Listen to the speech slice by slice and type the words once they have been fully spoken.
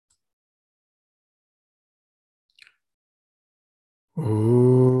ॐ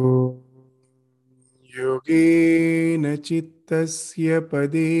योगेन चित्तस्य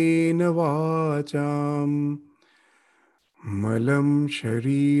पदेन वाचां मलं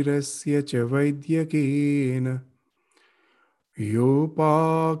शरीरस्य च वैद्यकेन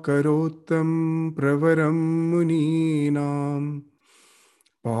योपाकरोत्तं प्रवरं मुनीनां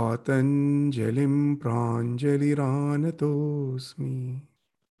पातञ्जलिं प्राञ्जलिरानतोऽस्मि.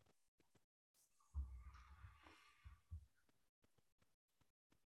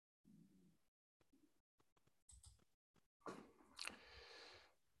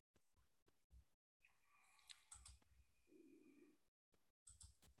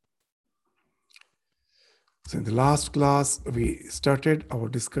 So in the last class, we started our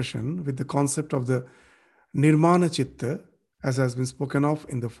discussion with the concept of the Nirmana Chitta, as has been spoken of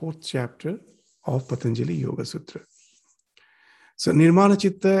in the 4th chapter of Patanjali Yoga Sutra. So Nirmana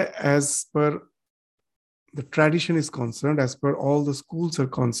Chitta, as per the tradition is concerned, as per all the schools are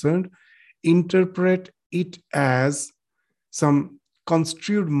concerned, interpret it as some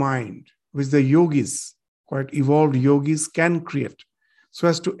construed mind which the yogis, quite evolved yogis, can create so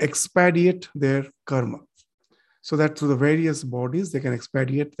as to expedite their karma, so that through the various bodies they can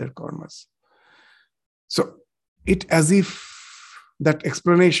expedite their karmas. So it as if that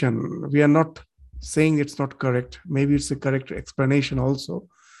explanation, we are not saying it's not correct, maybe it's a correct explanation also,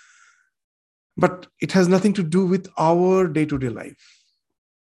 but it has nothing to do with our day-to-day life.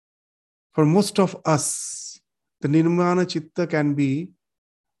 For most of us, the Nirmana Chitta can be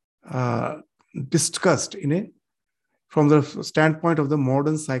discussed from the standpoint of the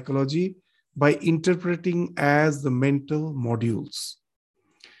modern psychology by interpreting as the mental modules.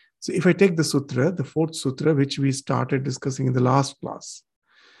 So if I take the sutra, the 4th sutra, which we started discussing in the last class,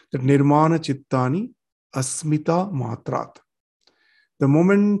 that Nirmana Chittani Asmita Matrat. The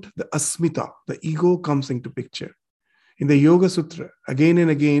moment the Asmita, the ego, comes into picture, in the Yoga Sutra, again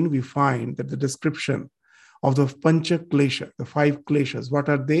and again, we find that the description of the Pancha Klesha, the 5 Kleshas, what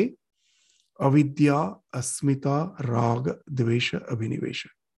are they? Avidya, Asmita, Raga, Dvesha, Abhinivesha.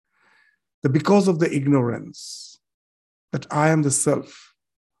 Because of the ignorance that I am the self,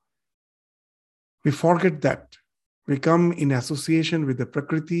 we forget that. We come in association with the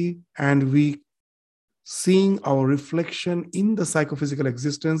Prakriti and we seeing our reflection in the psychophysical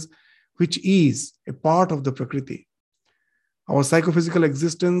existence, which is a part of the Prakriti. Our psychophysical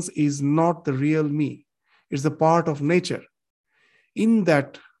existence is not the real me. It's a part of nature. In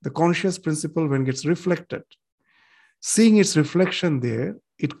that, the conscious principle, when it gets reflected, seeing its reflection there,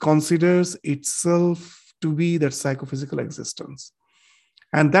 it considers itself to be that psychophysical existence.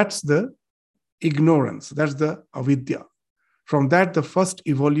 And that's the ignorance. That's the avidya. From that, the first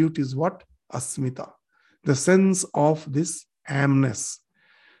evolute is what? Asmita. The sense of this amness.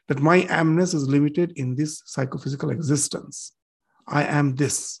 That my amness is limited in this psychophysical existence. I am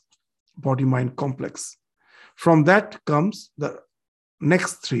this body-mind complex. From that comes the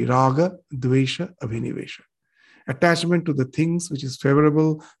next 3, Raga, Dvesha, Abhinivesha. Attachment to the things which is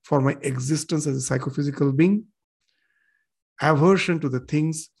favorable for my existence as a psychophysical being. Aversion to the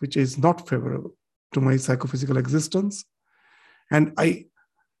things which is not favorable to my psychophysical existence. And I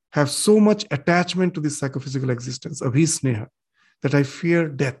have so much attachment to this psychophysical existence, abhisneha, that I fear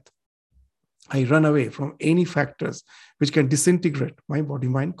death. I run away from any factors which can disintegrate my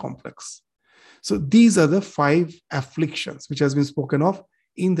body-mind complex. So these are the 5 afflictions which has been spoken of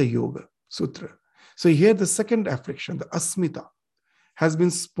in the Yoga Sutra. So here the second affliction, the asmita, has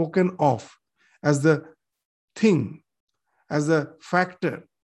been spoken of as the thing, as a factor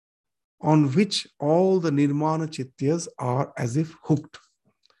on which all the Nirmana Chittas are as if hooked.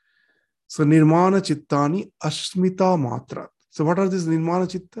 So Nirmana Chittani Asmita Matra. So what are these Nirmana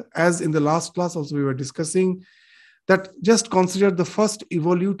Chitta? As in the last class also we were discussing, that just consider the first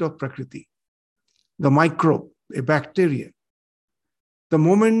evolute of Prakriti, the microbe, a bacteria. The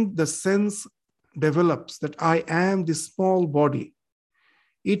moment the sense develops that I am this small body,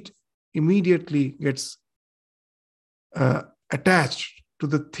 it immediately gets attached to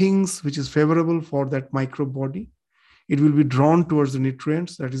the things which is favorable for that microbe body. It will be drawn towards the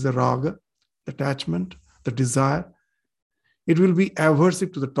nutrients, that is the raga, the attachment, the desire. It will be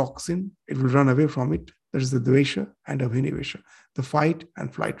aversive to the toxin. It will run away from it. That is the dvesha and abhinivesha, the fight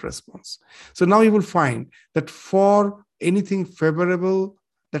and flight response. So now you will find that for anything favorable,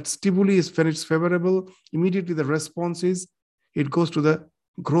 that stimuli is when it's favorable, immediately the response is, it goes to the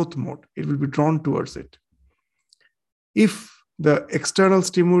growth mode. It will be drawn towards it. If the external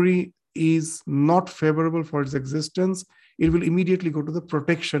stimuli is not favorable for its existence, it will immediately go to the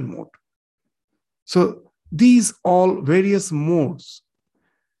protection mode. So these all various modes,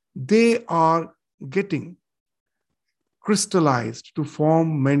 they are getting crystallized to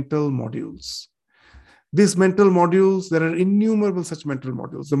form mental modules. These mental modules, there are innumerable such mental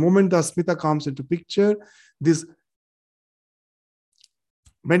modules. The moment the asmita comes into picture, this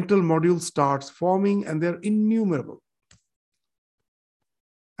mental module starts forming, and they're innumerable.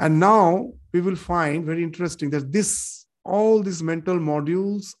 And now we will find very interesting that all these mental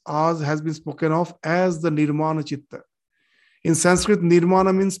modules has been spoken of as the Nirmana Chitta. In Sanskrit,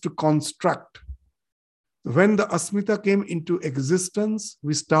 Nirmana means to construct. When the Asmita came into existence,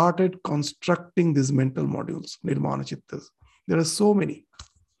 we started constructing these mental modules, Nirmana Chittas. There are so many.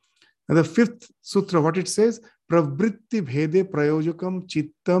 And the fifth sutra, what it says, Pravritti Bhede Prayojakam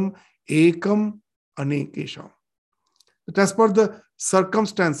Chittam Ekam Anekesham. But as per the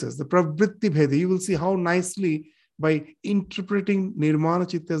circumstances, the Pravritti Bhede, you will see how nicely by interpreting Nirmana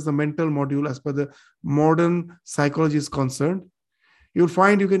Chitta as the mental module as per the modern psychology is concerned, you'll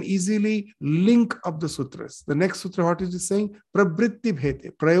find you can easily link up the sutras. The next sutra, what is it saying? Pravritti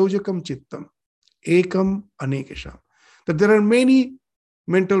Bhede, Prayojakam Chittam, Ekam Anekesham. That there are many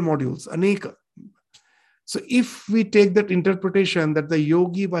mental modules, Aneka. So if we take that interpretation that the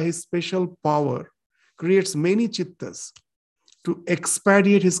yogi by his special power creates many chittas to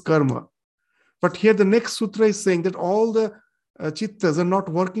expedite his karma, but here the next sutra is saying that all the chittas are not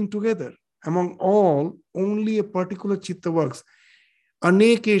working together. Among all, only a particular chitta works.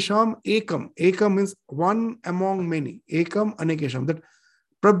 Anekesham ekam. Ekam means one among many. Ekam anekesham. That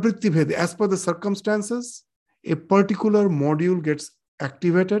pravritti bhede, as per the circumstances, a particular module gets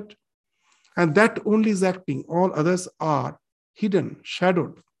activated, and that only is acting. All others are hidden,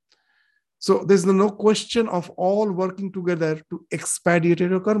 shadowed. So there's no question of all working together to expedite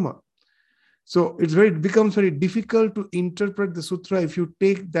your karma. So it becomes very difficult to interpret the sutra if you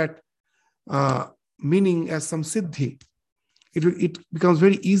take that meaning as some siddhi. It becomes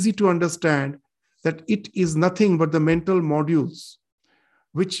very easy to understand that it is nothing but the mental modules,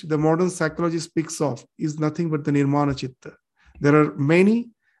 which the modern psychology speaks of, is nothing but the Nirmana Chitta. There are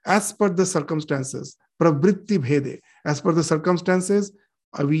many as per the circumstances. Pravritti bhede. As per the circumstances,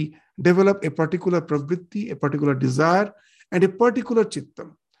 we develop a particular pravritti, a particular desire, and a particular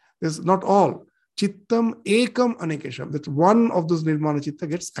chittam. There's not all. Chittam ekam anekesham. That one of those Nirmana Chitta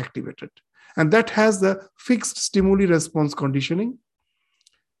gets activated. And that has the fixed stimuli response conditioning.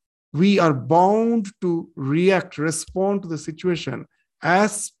 We are bound to respond to the situation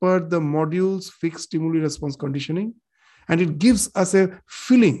as per the module's fixed stimuli response conditioning. And it gives us a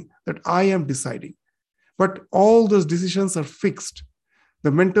feeling that I am deciding. But all those decisions are fixed.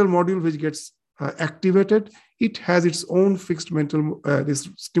 The mental module which gets activated, it has its own fixed mental this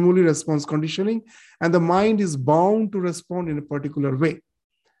stimuli response conditioning, and the mind is bound to respond in a particular way.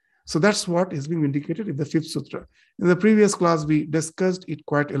 So that's what is being indicated in the fifth sutra. In the previous class, we discussed it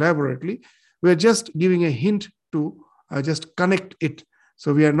quite elaborately. We are just giving a hint to just connect it.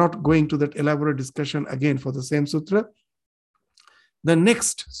 So we are not going to that elaborate discussion again for the same sutra. The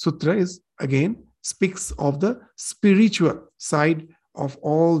next sutra is again speaks of the spiritual side of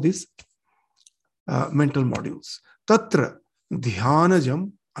all these mental modules. Tatra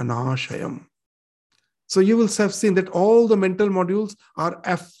dhyanajam anashayam. So you will have seen that all the mental modules are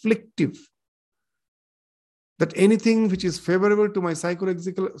afflictive. That anything which is favorable to my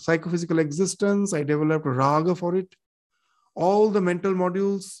psychophysical existence, I developed raga for it. All the mental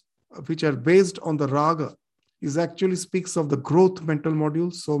modules which are based on the raga is actually speaks of the growth mental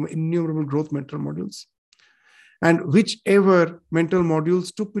modules, so innumerable growth mental modules. And whichever mental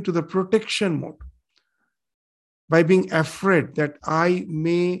modules took me to the protection mode by being afraid that I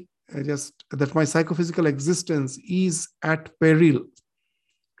may that my psychophysical existence is at peril.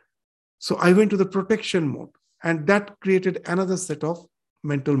 So I went to the protection mode, and that created another set of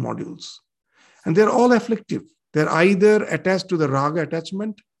mental modules. And they're all afflictive. They're either attached to the raga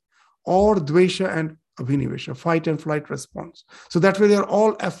attachment or dvesha and abhinivesha, fight and flight response. So that way they're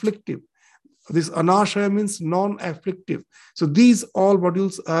all afflictive. This anashaya means non-afflictive. So these all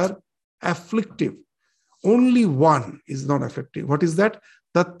modules are afflictive. Only one is non-afflictive. What is that?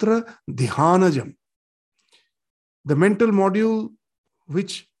 Tatra dhyanajam. The mental module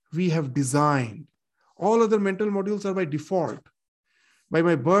which we have designed. All other mental modules are by default. By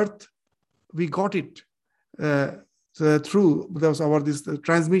my birth, we got it through the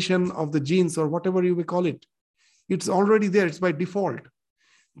transmission of the genes or whatever you may call it. It's already there. It's by default.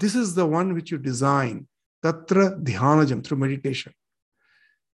 This is the one which you design. Tatra dhyanajam, through meditation.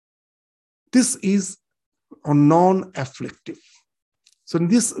 This is on non-afflictive. So in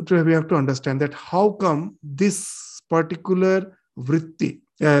this, we have to understand that how come this particular vritti,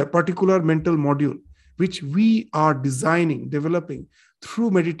 particular mental module, which we are designing, developing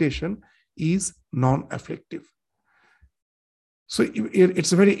through meditation, is non-afflictive. So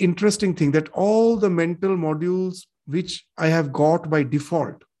it's a very interesting thing that all the mental modules which I have got by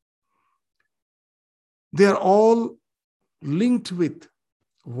default, they are all linked with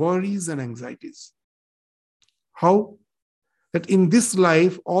worries and anxieties. How? That in this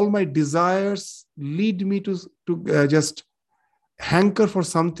life, all my desires lead me to just hanker for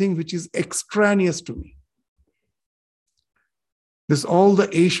something which is extraneous to me. This all the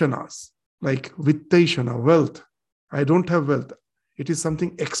ashanas, like vittashana, wealth. I don't have wealth. It is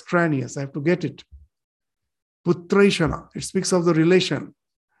something extraneous. I have to get it. Putrashana, it speaks of the relation,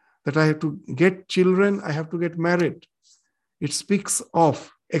 that I have to get children, I have to get married. It speaks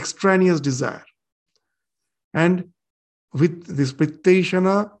of extraneous desire. And with this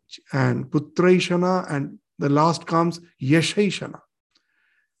Pittashana and Putrashana, and the last comes Yashashana,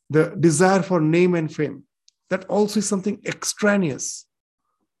 the desire for name and fame. That also is something extraneous.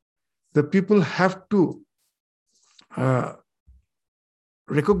 The people have to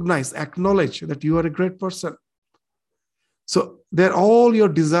recognize, acknowledge that you are a great person. So they're all your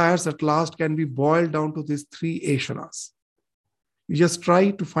desires at last can be boiled down to these three ashanas. You just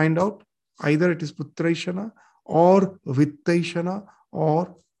try to find out either it is Putrashana or Vittashana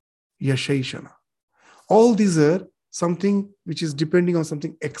or Yashashana. All these are something which is depending on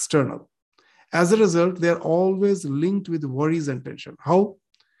something external. As a result, they are always linked with worries and tension. How?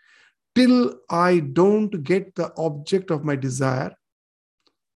 Till I don't get the object of my desire,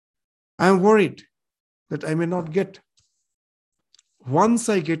 I am worried that I may not get. Once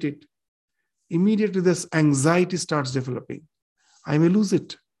I get it, immediately this anxiety starts developing. I may lose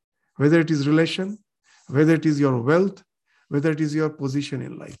it, whether it is relation, whether it is your wealth, whether it is your position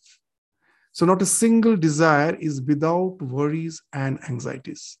in life. So not a single desire is without worries and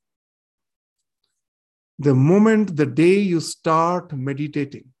anxieties. The moment, the day you start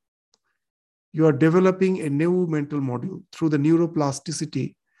meditating, you are developing a new mental module through the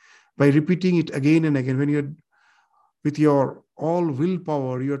neuroplasticity by repeating it again and again. When you're with your all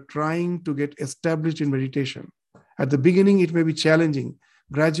willpower, you're trying to get established in meditation. At the beginning, it may be challenging.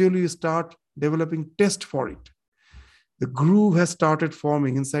 Gradually, you start developing taste for it. The groove has started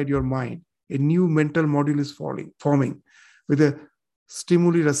forming inside your mind. A new mental module is forming with a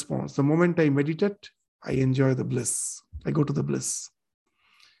stimuli response. The moment I meditate, I enjoy the bliss. I go to the bliss.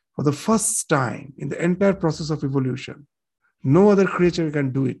 For the first time in the entire process of evolution, no other creature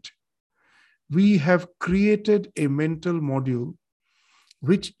can do it. We have created a mental module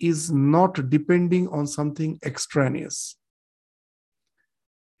which is not depending on something extraneous.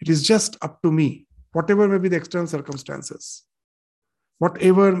 It is just up to me, whatever may be the external circumstances,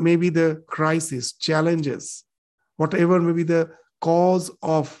 whatever may be the crisis, challenges, whatever may be the cause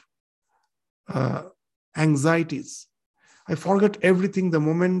of anxieties. I forget everything the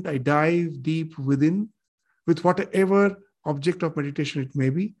moment I dive deep within with whatever object of meditation it may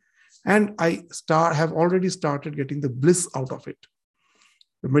be, and I have already started getting the bliss out of it.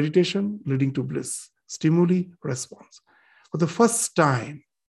 The meditation leading to bliss, stimuli, response. For the first time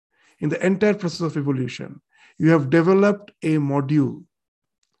in the entire process of evolution, you have developed a module,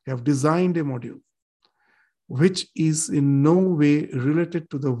 you have designed a module which is in no way related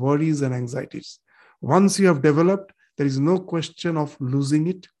to the worries and anxieties. Once you have developed, there is no question of losing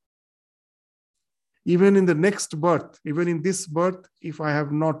it. Even in the next birth, even in this birth, if I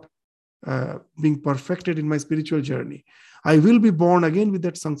have not been perfected in my spiritual journey, I will be born again with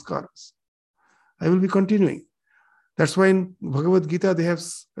that sanskaras. I will be continuing. That's why in Bhagavad Gita, they have,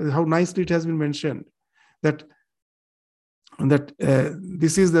 how nicely it has been mentioned, that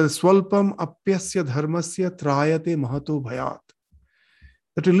this is the swalpam apyasya dharmasya trayate mahato bhayat.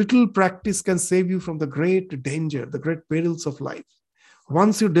 That a little practice can save you from the great danger, the great perils of life.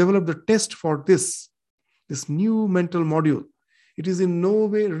 Once you develop the test for this new mental module, it is in no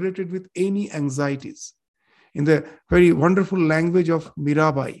way related with any anxieties. In the very wonderful language of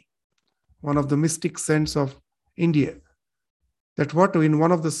Mirabai, one of the mystic saints of India, that what in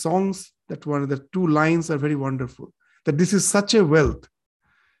one of the songs, that one of the two lines are very wonderful, that this is such a wealth.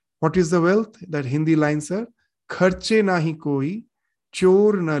 What is the wealth? That Hindi lines are, kharche nahi koi,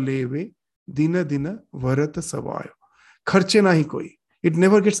 chor na leve, dina dina varat savayo. Kharche nahi koi. It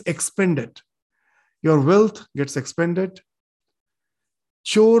never gets expended. Your wealth gets expended.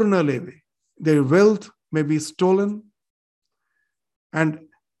 Chor na leve. Their wealth may be stolen. And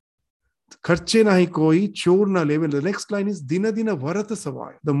kharche nahi koi, chor na leve. The next line is dina dina varat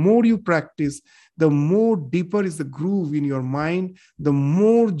savayo. The more you practice, the more deeper is the groove in your mind, the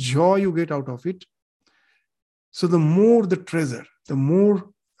more joy you get out of it. So the more the treasure, the more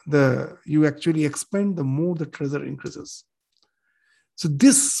you actually expend, the more the treasure increases. So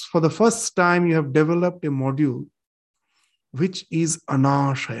this, for the first time, you have developed a module which is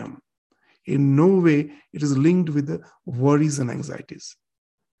anashayam. In no way it is linked with the worries and anxieties.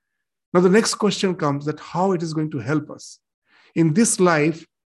 Now the next question comes that how it is going to help us. In this life,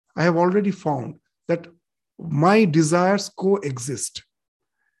 I have already found that my desires coexist.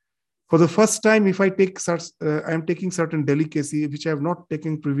 For the first time, if I am taking certain delicacy which I have not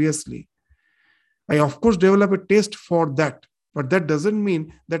taken previously, I of course develop a taste for that, but that doesn't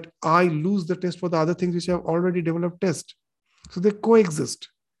mean that I lose the taste for the other things which I have already developed taste. So they coexist.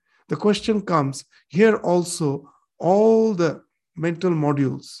 The question comes here also, all the mental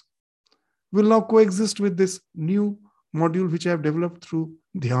modules will now coexist with this new module which I have developed through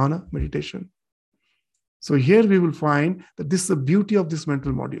dhyana meditation. So here we will find that this is the beauty of this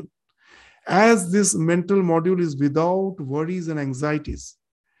mental module. As this mental module is without worries and anxieties,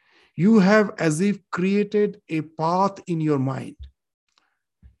 you have as if created a path in your mind,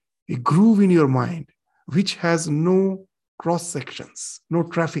 a groove in your mind, which has no cross sections, no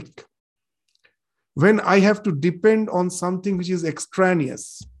traffic. When I have to depend on something which is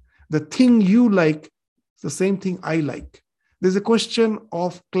extraneous, the thing you like, the same thing I like. There's a question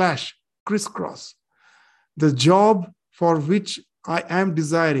of clash, crisscross. The job for which I am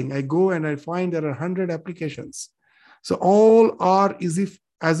desiring, I go and I find there are 100 applications. So all are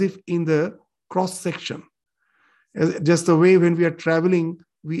as if in the cross section. Just the way when we are traveling,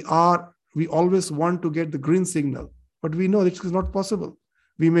 we always want to get the green signal, but we know it is not possible.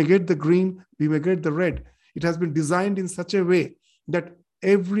 We may get the green, we may get the red. It has been designed in such a way that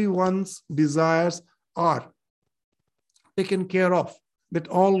everyone's desires are taken care of, that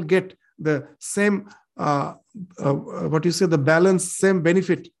all get the same, the balance, same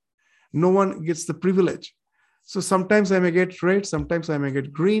benefit. No one gets the privilege. So sometimes I may get red, sometimes I may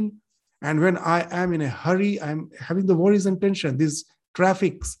get green. And when I am in a hurry, I'm having the worries and tension. These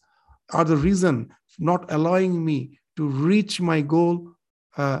traffics are the reason not allowing me to reach my goal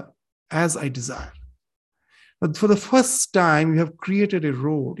as I desire. But for the first time, you have created a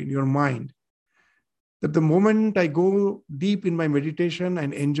road in your mind that the moment I go deep in my meditation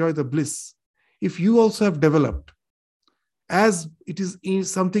and enjoy the bliss, if you also have developed, as it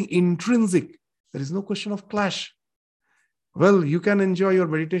is something intrinsic, there is no question of clash. Well, you can enjoy your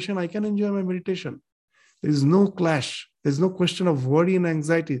meditation, I can enjoy my meditation. There is no clash. There is no question of worry and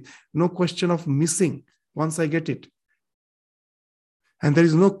anxiety, no question of missing once I get it. And there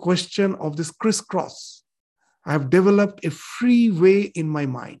is no question of this crisscross. I have developed a free way in my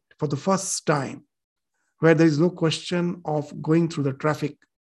mind for the first time, where there is no question of going through the traffic.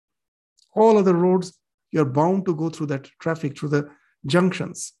 All other roads, you're bound to go through that traffic, through the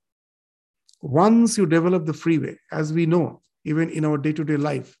junctions. Once you develop the freeway, as we know, even in our day-to-day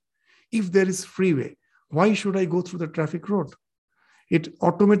life, if there is freeway, why should I go through the traffic road? It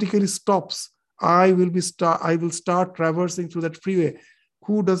automatically stops. I will start traversing through that freeway.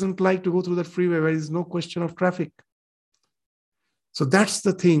 Who doesn't like to go through that freeway where there is no question of traffic? So that's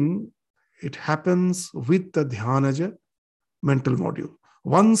the thing. It happens with the Dhyanaja mental module.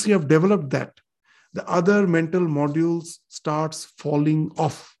 Once you have developed that, the other mental modules starts falling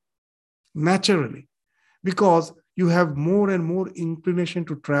off naturally, because you have more and more inclination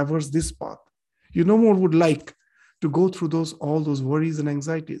to traverse this path. You no more would like to go through all those worries and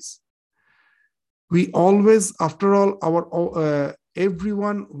anxieties. We always, after all,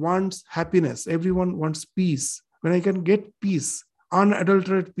 everyone wants happiness. Everyone wants peace. When I can get peace,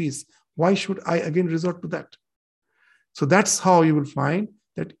 unadulterated peace, why should I again resort to that? So that's how you will find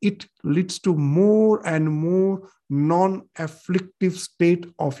that it leads to more and more non-afflictive state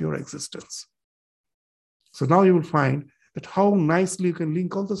of your existence. So now you will find that how nicely you can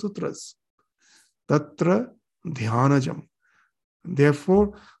link all the sutras. Tatra Dhyanajam.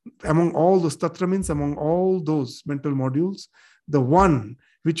 Therefore, among all those, Tatra means among all those mental modules, the one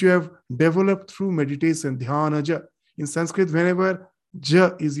which you have developed through meditation, Dhyanaja. In Sanskrit, whenever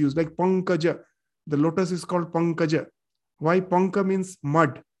ja is used, like Pankaja, the lotus is called Pankaja. Why? Panka means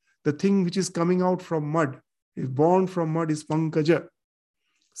mud. The thing which is coming out from mud, is born from mud, is Pankaja.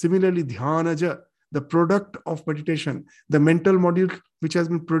 Similarly, Dhyanaja, the product of meditation, the mental module which has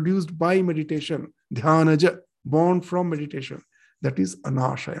been produced by meditation, Dhyanaja, born from meditation, that is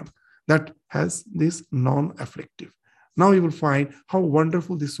Anashayam. That has this non-afflictive. Now you will find how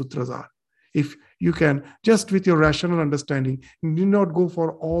wonderful these sutras are. If you can, just with your rational understanding, you need not go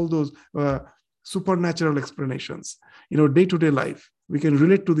for all those supernatural explanations. Day-to-day life, we can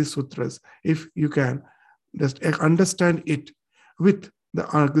relate to these sutras if you can just understand it with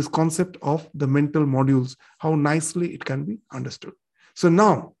this concept of the mental modules, how nicely it can be understood. So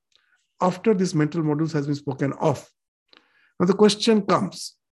now, after this mental modules has been spoken of, now the question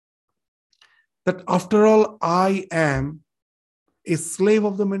comes that after all, I am a slave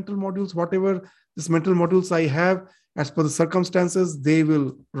of the mental modules. Whatever these mental modules I have, as per the circumstances, they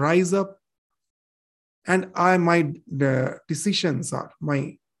will rise up. And my decisions are,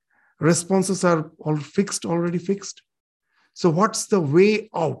 my responses are all fixed, already fixed. So what's the way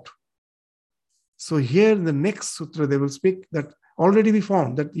out? So here in the next sutra, they will speak that already we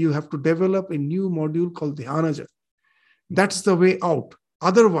found that you have to develop a new module called Dhyanaja. That's the way out.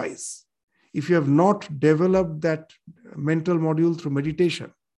 Otherwise, if you have not developed that mental module through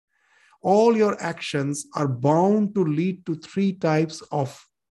meditation, all your actions are bound to lead to three types of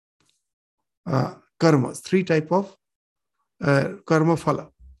karmas, three types of karma phala.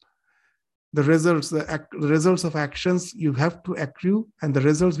 The results of actions you have to accrue, and the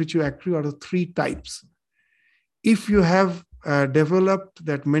results which you accrue are the three types. If you have developed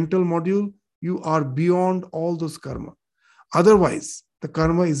that mental module, you are beyond all those karma. Otherwise, the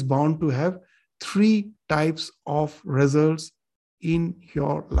karma is bound to have three types of results in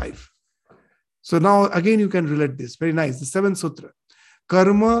your life. So now again you can relate this. Very nice. The seventh sutra.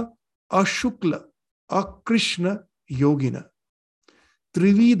 Karma ashukla akrishna yogina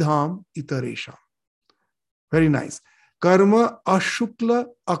trividham itaresha. Very nice. Karma ashukla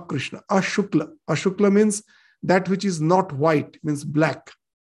akrishna. Ashukla. Ashukla means that which is not white, means black.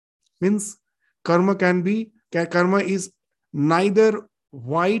 Means karma is neither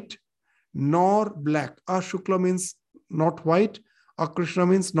white nor black. Ashukla means not white. Akrishna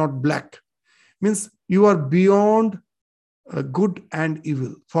means not black. Means you are beyond good and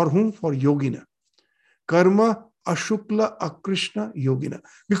evil. For whom? For yogina. Karma ashukla akrishna yogina.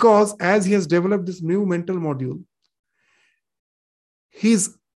 Because as he has developed this new mental module,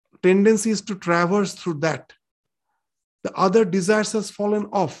 his tendency is to traverse through that. The other desires has fallen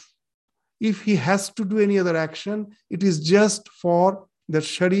off. If he has to do any other action, it is just for the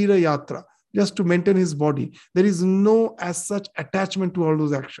sharira yatra, just to maintain his body. There is no as such attachment to all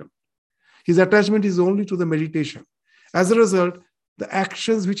those actions. His attachment is only to the meditation. As a result, the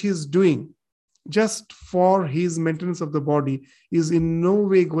actions which he is doing just for his maintenance of the body is in no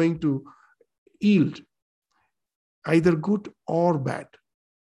way going to yield either good or bad,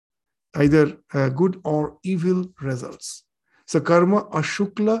 either good or evil results. So karma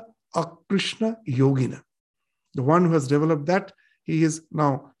ashukla akrishna yogina. The one who has developed that, he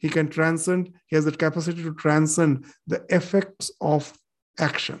can transcend, he has the capacity to transcend the effects of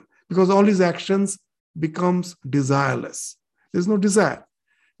action. Because all his actions becomes desireless. There's no desire.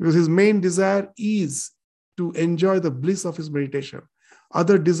 Because his main desire is to enjoy the bliss of his meditation.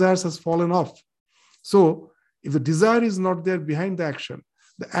 Other desires has fallen off. So if the desire is not there behind the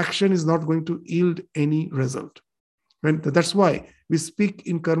action is not going to yield any result. That's why we speak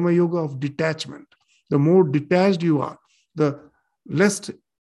in Karma Yoga of detachment. The more detached you are, the least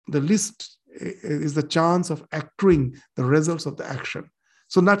is the chance of accruing the results of the action.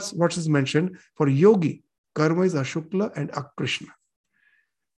 So that's what is mentioned. For yogi, karma is ashukla and akrishna.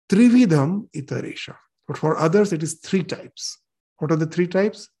 Trividham itaresha. But for others, it is three types. What are the three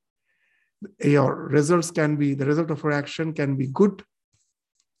types? Your results can be, the result of our action can be good,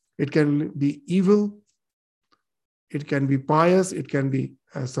 it can be evil, it can be pious, it can be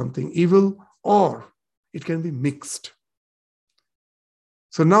something evil, or it can be mixed.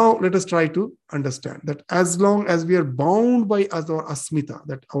 So now let us try to understand that as long as we are bound by our asmita,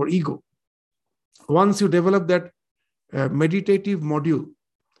 that our ego, once you develop that meditative module,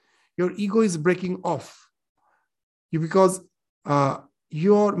 your ego is breaking off. Because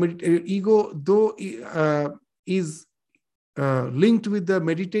your ego, though is linked with the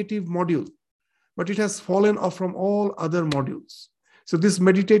meditative module, but it has fallen off from all other modules. So this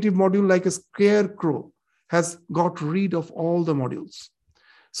meditative module, like a scarecrow, has got rid of all the modules.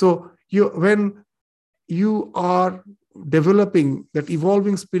 So when you are developing that,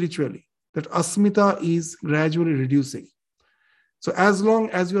 evolving spiritually, that asmita is gradually reducing. So as long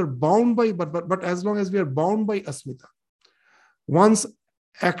as you are bound by, but as long as we are bound by asmita, once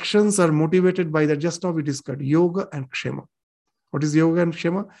actions are motivated by that, just now we discussed yoga and kshema. What is yoga and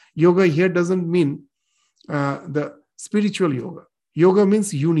kshema? Yoga here doesn't mean the spiritual yoga. Yoga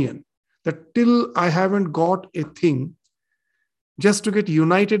means union. That till I haven't got a thing, just to get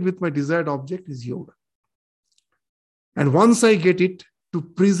united with my desired object is yoga. And once I get it, to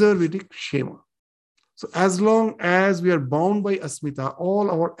preserve it is kshema. So as long as we are bound by asmita,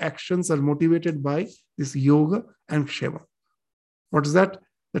 all our actions are motivated by this yoga and kshema. What is that?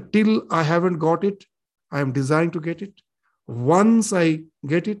 That till I haven't got it, I am desiring to get it. Once I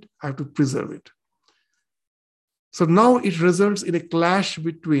get it, I have to preserve it. So now it results in a clash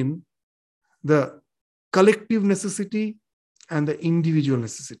between the collective necessity and the individual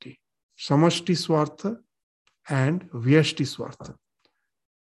necessity. Samashti swartha and Vyashti Swartha.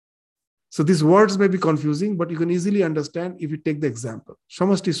 So these words may be confusing, but you can easily understand if you take the example.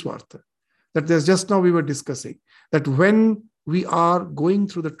 Samashti Swartha, that there's just now we were discussing, that when we are going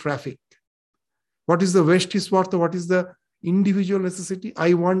through the traffic, what is the Vyashti Swartha? What is the individual necessity?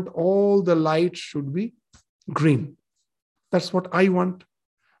 I want all the lights should be green. That's what I want.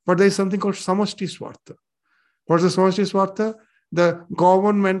 But there is something called Samashti Swartha. What's the Samashti Swartha? The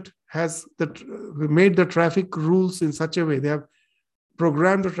government has made the traffic rules in such a way, they have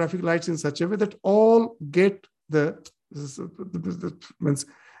programmed the traffic lights in such a way that all get the means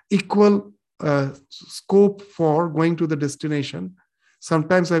equal scope for going to the destination.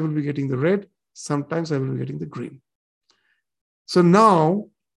 Sometimes I will be getting the red, sometimes I will be getting the green. So now,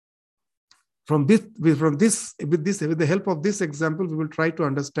 with the help of this example, we will try to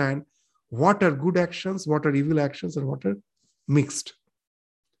understand what are good actions, what are evil actions, and what are mixed.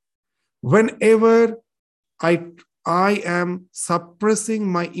 Whenever I am suppressing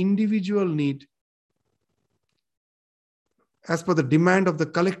my individual need as per the demand of the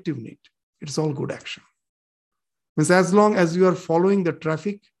collective need, it's all good action. Means as long as you are following the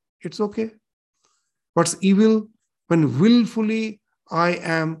traffic, it's okay. What's evil? When willfully I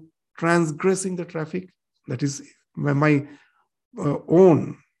am transgressing the traffic, that is my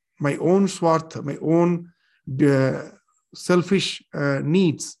own swartha, my own selfish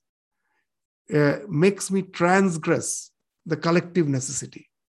needs, makes me transgress the collective necessity.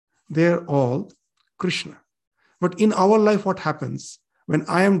 They're all Krishna. But in our life, what happens? When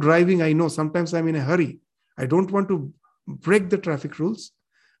I am driving, I know sometimes I'm in a hurry. I don't want to break the traffic rules,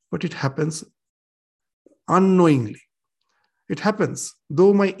 but it happens unknowingly. It happens,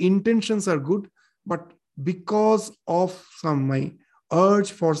 though my intentions are good, but because of my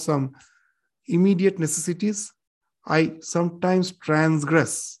urge for some immediate necessities, I sometimes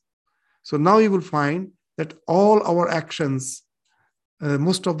transgress. So now you will find that all our actions,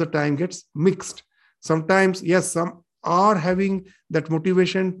 most of the time, gets mixed. Sometimes, yes, some are having that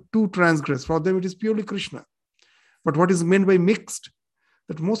motivation to transgress. For them, it is purely Krishna. But what is meant by mixed?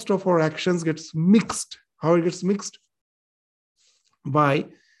 That most of our actions gets mixed. How it gets mixed? By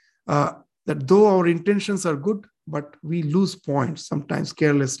that though our intentions are good, but we lose points sometimes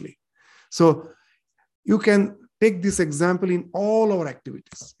carelessly. So you can take this example in all our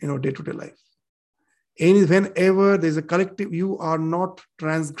activities in our day-to-day life. Whenever there's a collective, you are not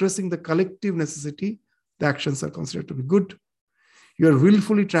transgressing the collective necessity, the actions are considered to be good. You are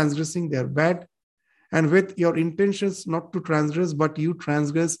willfully transgressing, they are bad. And with your intentions not to transgress, but you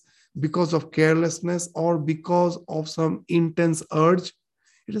transgress because of carelessness or because of some intense urge,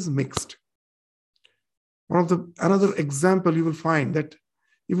 it is mixed. Another example you will find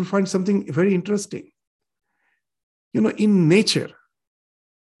something very interesting. In nature,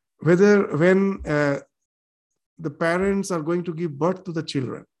 when the parents are going to give birth to the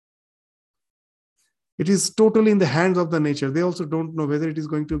children, it is totally in the hands of the nature. They also don't know whether it is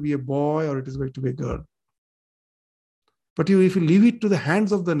going to be a boy or it is going to be a girl. But if you leave it to the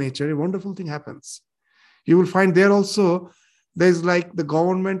hands of the nature, a wonderful thing happens. You will find there's like the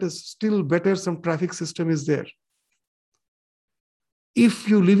government is still better, some traffic system is there. If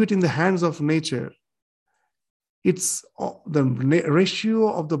you leave it in the hands of nature, it's the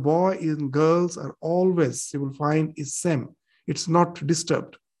ratio of the boy and girls are always, you will find, is same. It's not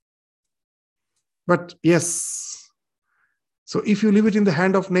disturbed. But yes, so if you leave it in the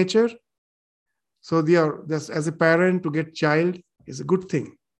hand of nature, so as a parent to get child is a good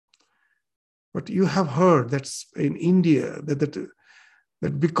thing. But you have heard that in India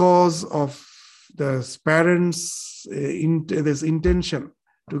that because of the parents' this intention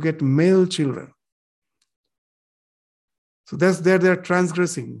to get male children, so they're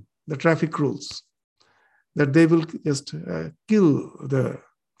transgressing the traffic rules, that they will just kill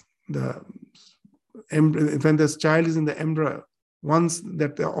when this child is in the embryo. Once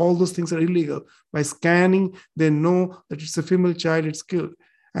that all those things are illegal, by scanning, they know that it's a female child, it's killed.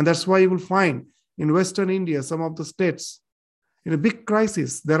 And that's why you will find in Western India, some of the states, in a big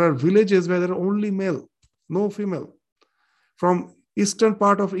crisis, there are villages where there are only male, no female. From eastern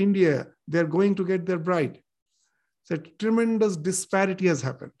part of India, they're going to get their bride. So a tremendous disparity has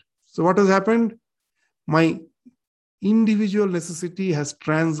happened. So what has happened? My individual necessity has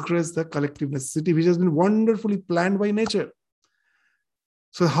transgressed the collective necessity, which has been wonderfully planned by nature.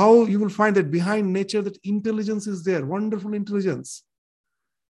 So how you will find that behind nature, that intelligence is there, wonderful intelligence.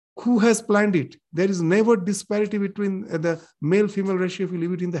 Who has planned it? There is never disparity between the male-female ratio if you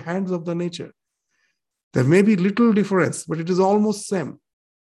leave it in the hands of the nature. There may be little difference, but it is almost same.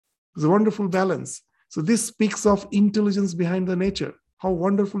 It's a wonderful balance. So this speaks of intelligence behind the nature, how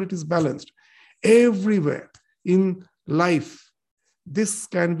wonderful it is balanced. Everywhere, in life, this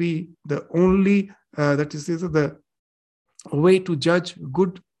can be the only, that is the way to judge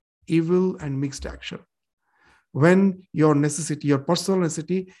good, evil, and mixed action. When your necessity, your personal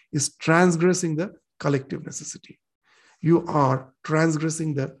necessity is transgressing the collective necessity. You are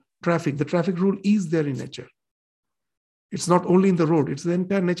transgressing the traffic. The traffic rule is there in nature. It's not only in the road, it's the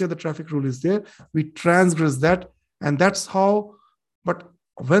entire nature. The traffic rule is there. We transgress that, and that's how. But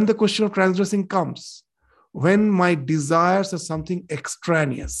when the question of transgressing comes, when my desires are something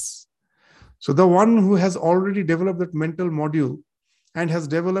extraneous, so the one who has already developed that mental module and has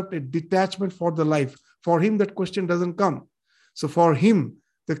developed a detachment for the life, for him that question doesn't come. So for him,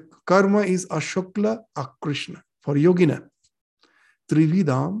 the karma is a Shukla, a Krishna. For yogina,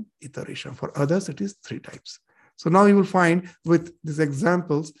 Trividam iteration. For others, it is 3 types. So now you will find with these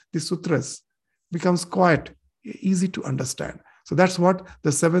examples, the sutras becomes quite easy to understand. So that's what the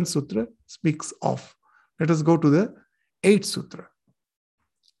 7th sutra speaks of. Let us go to the 8th sutra.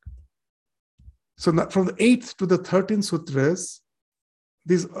 So from the 8th to the 13th sutras,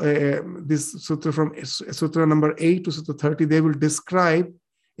 this sutra from sutra number 8 to sutra 30, they will describe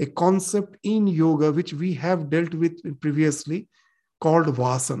a concept in yoga which we have dealt with previously, called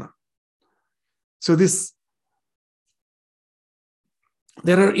vasana. So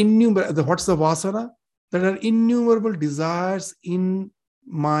there are innumerable, what's the vasana? There are innumerable desires in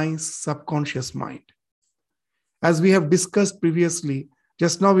my subconscious mind. As we have discussed previously,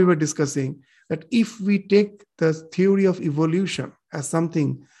 just now we were discussing that if we take the theory of evolution as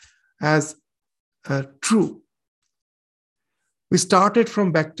something as true, we started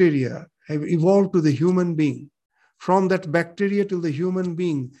from bacteria, have evolved to the human being. From that bacteria to the human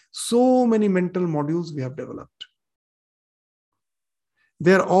being, so many mental modules we have developed.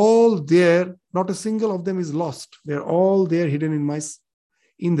 They're all there. Not a single of them is lost. They're all there, hidden in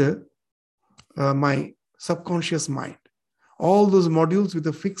my subconscious mind. All those modules with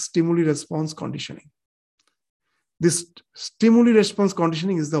a fixed stimuli response conditioning. This stimuli response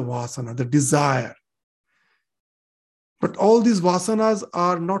conditioning is the vasana, the desire. But all these vasanas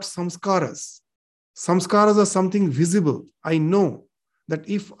are not samskaras. Samskaras are something visible. I know that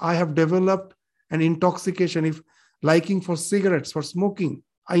if I have developed an intoxication, if liking for cigarettes, for smoking,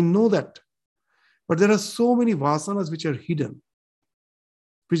 I know that. But there are so many vasanas which are hidden,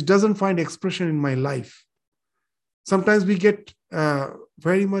 which doesn't find expression in my life. Sometimes we get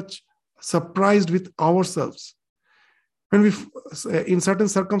very much surprised with ourselves. When we, in certain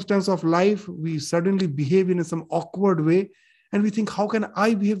circumstances of life, we suddenly behave in some awkward way, and we think, how can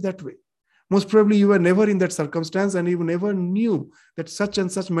I behave that way? Most probably you were never in that circumstance and you never knew that such and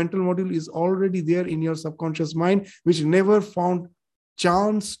such mental module is already there in your subconscious mind, which never found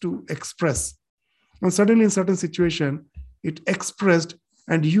chance to express. And suddenly in certain situation, it expressed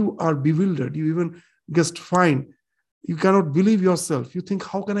and you are bewildered. You even just find, you cannot believe yourself. You think,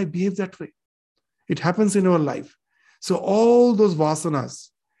 how can I behave that way? It happens in our life. So all those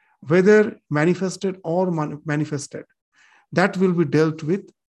vasanas, whether manifested or manifested, that will be dealt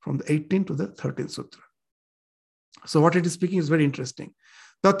with from the 18th to the 13th sutra. So what it is speaking is very interesting.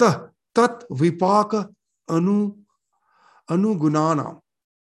 Tata tat vipaka anugunana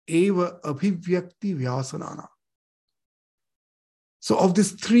eva abhivyakti vyasanana. So of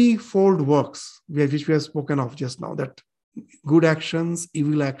these 3-fold works, which we have spoken of just now, that good actions,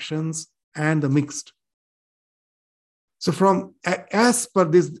 evil actions, and the mixed. So from as per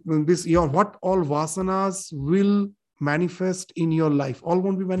this your what all vasanas will manifest in your life, all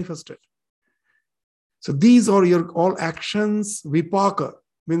won't be manifested. So these are your all actions. Vipaka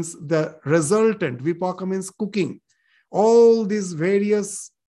means the resultant. Vipaka means cooking. All these various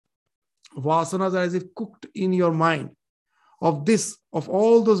vasanas are as if cooked in your mind. Of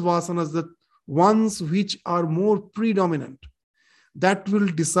all those vasanas, the ones which are more predominant, that will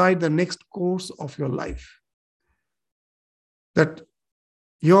decide the next course of your life. That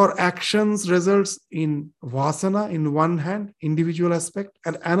your actions results in vasana in one hand, individual aspect,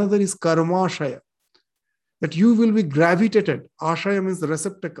 and another is karmashaya. That you will be gravitated. Ashaya means the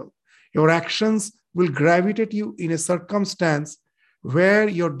receptacle. Your actions will gravitate you in a circumstance where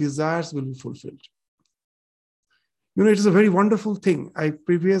your desires will be fulfilled. You know, it is a very wonderful thing. I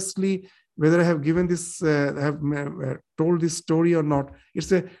previously, whether I have given this, have told this story or not,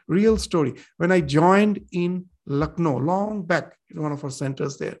 it's a real story. When I joined in Lucknow, long back in one of our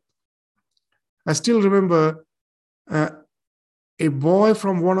centers there, I still remember a boy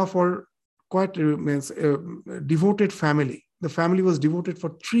from one of our quite devoted family. The family was devoted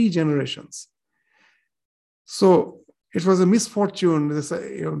for 3 generations. So it was a misfortune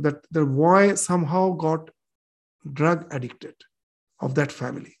that the boy somehow got drug addicted of that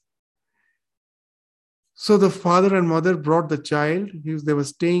family. So the father and mother brought the child. They were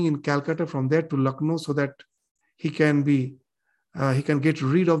staying in Calcutta, from there to Lucknow, so that he can get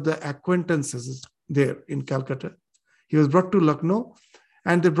rid of the acquaintances there in Calcutta. He was brought to Lucknow,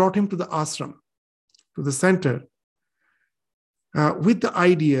 and they brought him to the ashram, to the center, with the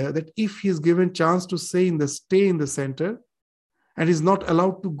idea that if he is given chance to stay in the center, and is not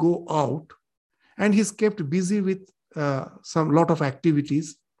allowed to go out, and he's kept busy with some lot of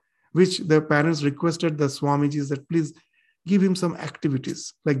activities, which the parents requested the Swamijis that please give him some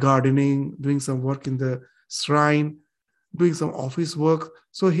activities like gardening, doing some work in the shrine, doing some office work.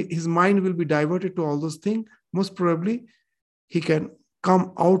 So his mind will be diverted to all those things. Most probably, he can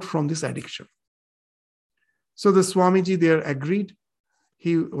come out from this addiction. So the Swamiji there agreed.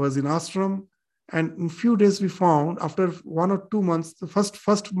 He was in ashram. And in a few days, we found, after 1 or 2 months, the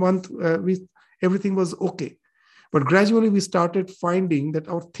first month, everything was okay. But gradually, we started finding that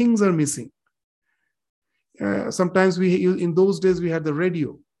our things are missing. Sometimes in those days, we had the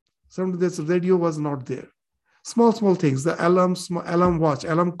radio. Sometimes the radio was not there. Small things, the alarm watch,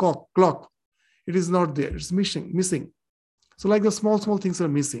 alarm clock, it is not there. It's missing. So like the small things are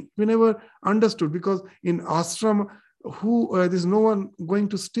missing. We never understood, because in ashram, there's no one going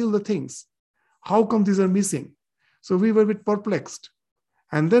to steal the things. How come these are missing? So we were a bit perplexed.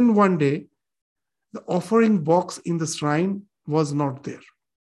 And then one day, the offering box in the shrine was not there.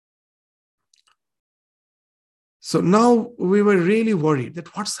 So now we were really worried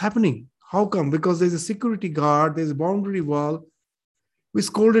that what's happening? How come? Because there's a security guard, there's a boundary wall. We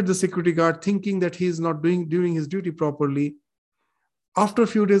scolded the security guard, thinking that he is not doing his duty properly. After a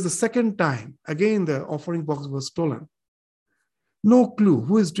few days, the second time, again the offering box was stolen. No clue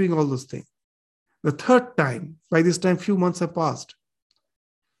who is doing all those things. The third time, by this time, few months have passed.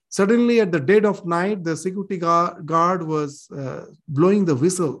 Suddenly, at the dead of night, the security guard was blowing the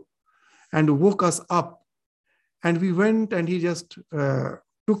whistle and woke us up. And we went, and he just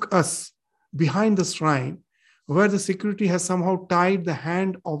took us behind the shrine, where the security has somehow tied the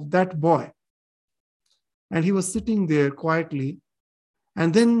hand of that boy. And he was sitting there quietly.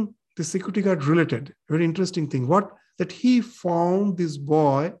 And then the security guard related, very interesting thing, that he found this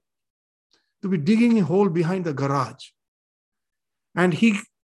boy to be digging a hole behind the garage. And he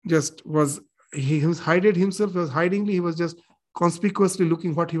was hiding himself, he was just conspicuously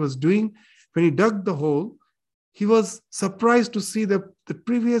looking what he was doing. When he dug the hole, he was surprised to see that the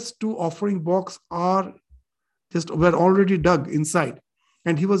previous 2 offering boxes were already dug inside.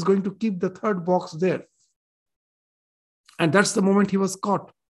 And he was going to keep the 3rd box there. And that's the moment he was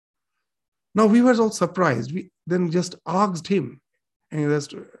caught. Now we were all surprised. We then just asked him and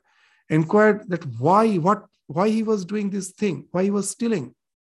just inquired that why he was doing this thing, why he was stealing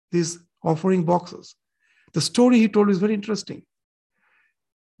these offering boxes. The story he told is very interesting.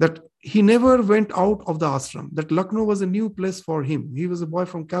 That he never went out of the ashram, that Lucknow was a new place for him. He was a boy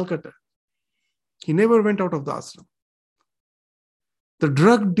from Calcutta. He never went out of the ashram. The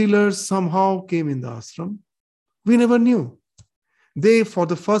drug dealers somehow came in the ashram. We never knew. They, for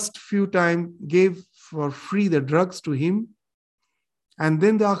the first few times, gave for free the drugs to him. And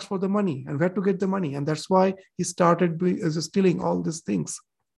then they asked for the money and where to get the money. And that's why he started stealing all these things.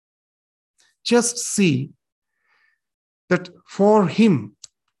 Just see that for him,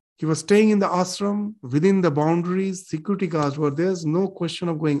 he was staying in the ashram within the boundaries, security guards were there. There's no question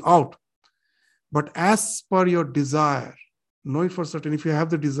of going out. But as per your desire, know it for certain, if you have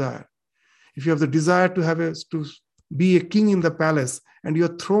the desire, if you have the desire to be a king in the palace and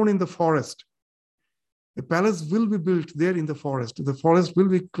you're thrown in the forest, the palace will be built there in the forest. The forest will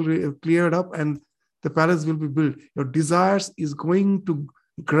be cleared up and the palace will be built. Your desires is going to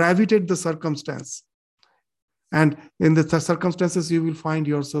gravitate the circumstance. And in the circumstances, you will find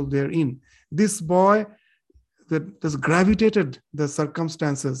yourself therein. This boy that has gravitated the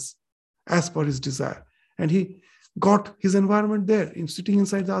circumstances as per his desire. And he got his environment there, in sitting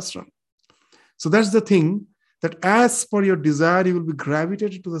inside the ashram. So that's the thing, that as per your desire, you will be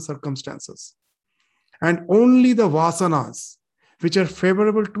gravitated to the circumstances. And only the vasanas, which are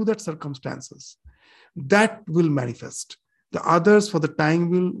favorable to that circumstances, that will manifest. The others for the time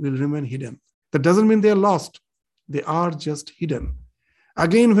will remain hidden. That doesn't mean they are lost. They are just hidden.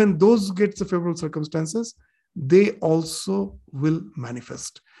 Again, when those get the favorable circumstances, they also will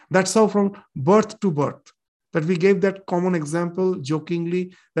manifest. That's how from birth to birth, that we gave that common example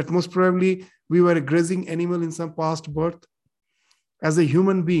jokingly, that most probably we were a grazing animal in some past birth. As a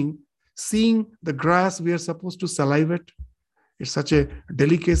human being, seeing the grass, we are supposed to salivate. It's such a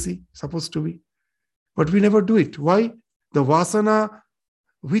delicacy, supposed to be. But we never do it. Why? The vasana,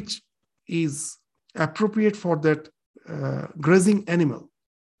 which is appropriate for that grazing animal,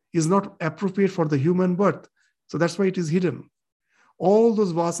 is not appropriate for the human birth. So that's why it is hidden. All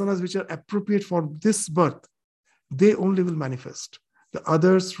those vasanas which are appropriate for this birth, they only will manifest. The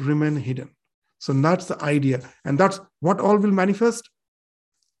others remain hidden. So that's the idea. And that's what all will manifest.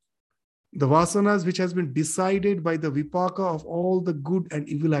 The vasanas which has been decided by the vipaka of all the good and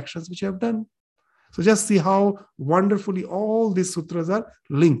evil actions which you have done. So just see how wonderfully all these sutras are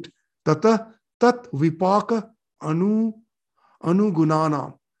linked. Tata tat vipaka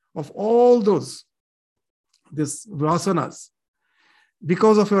anugunana. Of all those, this vasanas,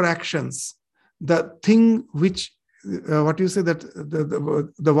 because of your actions, the thing which, that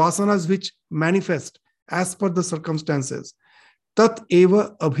the vasanas which manifest as per the circumstances, tat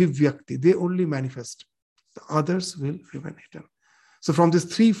eva abhivyakti, they only manifest. The others will remain hidden. So from these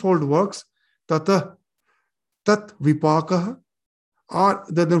threefold works, tata, tat vipaka, or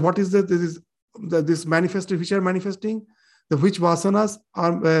then what is this manifested, which are manifesting, the which vasanas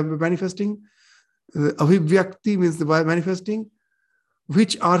are manifesting, abhivyakti means the manifesting,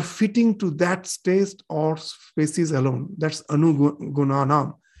 which are fitting to that state or species alone. That's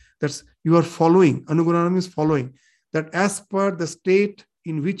anugunanam. That's you are following. Anugunanam is following. That as per the state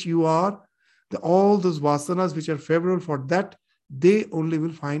in which you are, all those vasanas which are favorable for that, they only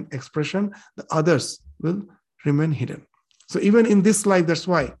will find expression. The others will remain hidden. So even in this life, that's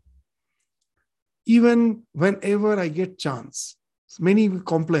why, even whenever I get chance, many will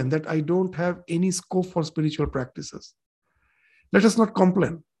complain that I don't have any scope for spiritual practices. Let us not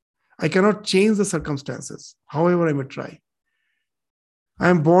complain. I cannot change the circumstances, however I may try. I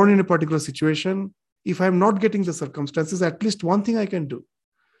am born in a particular situation. If I am not getting the circumstances, at least one thing I can do.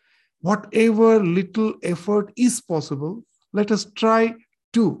 Whatever little effort is possible, let us try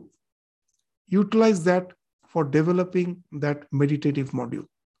to utilize that for developing that meditative module.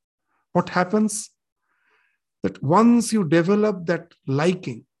 What happens? That once you develop that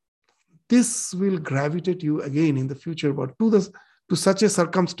liking, this will gravitate you again in the future, but to such a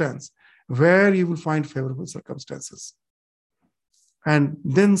circumstance where you will find favorable circumstances. And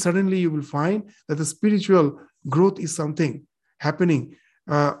then suddenly you will find that the spiritual growth is something happening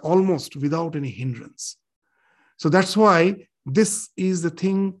almost without any hindrance. So that's why this is the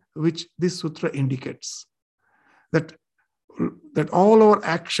thing which this sutra indicates. That all our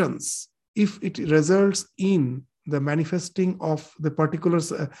actions, if it results in the manifesting of the particular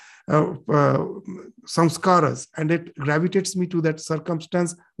samskaras, and it gravitates me to that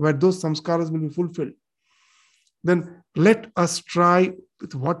circumstance where those samskaras will be fulfilled, then let us try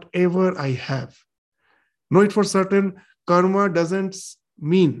with whatever I have. Know it for certain, karma doesn't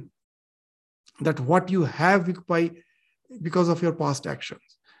mean that what you have because of your past actions.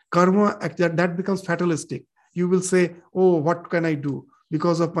 Karma, that becomes fatalistic. You will say, oh, what can I do?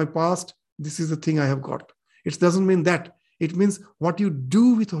 Because of my past, this is the thing I have got. It doesn't mean that. It means what you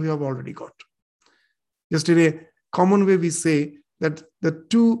do with what you have already got. Just in a common way, we say that the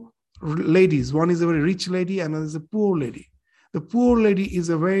two ladies, one is a very rich lady and another is a poor lady. The poor lady is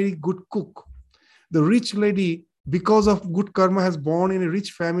a very good cook. The rich lady, because of good karma, has born in a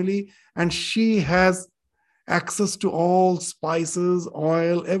rich family and she has access to all spices,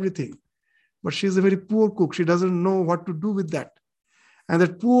 oil, everything. But she is a very poor cook. She doesn't know what to do with that. And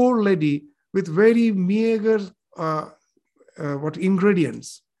that poor lady with very meager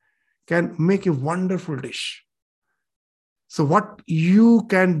ingredients can make a wonderful dish. So what you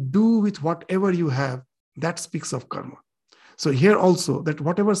can do with whatever you have, that speaks of karma. So here also, that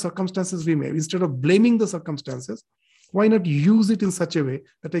whatever circumstances we may, instead of blaming the circumstances, why not use it in such a way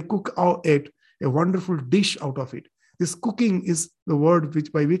that I cook out a wonderful dish out of it? This cooking is the word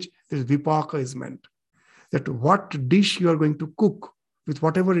by which this vipaka is meant. That what dish you are going to cook with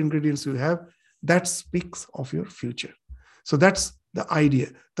whatever ingredients you have, that speaks of your future. So that's the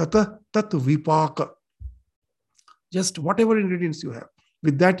idea. Tata tat vipaka. Just whatever ingredients you have,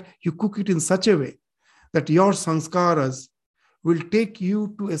 with that you cook it in such a way that your sanskaras will take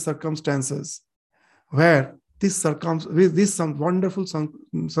you to a circumstances where some wonderful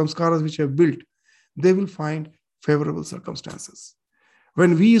samskaras which you have built, they will find favorable circumstances.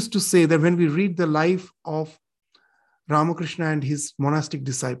 When we used to say that when we read the life of Ramakrishna and his monastic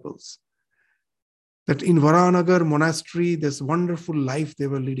disciples, that in Varanagar monastery, this wonderful life they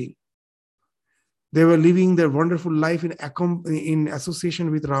were leading. They were living their wonderful life in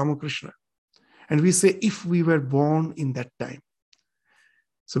association with Ramakrishna. And we say, if we were born in that time.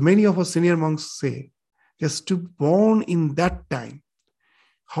 So many of us senior monks say, just to born in that time,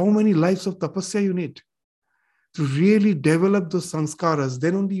 how many lives of tapasya you need to really develop those sanskaras,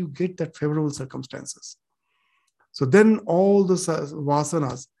 then only you get that favorable circumstances. So then all the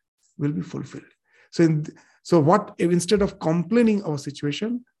vasanas will be fulfilled. So instead of complaining our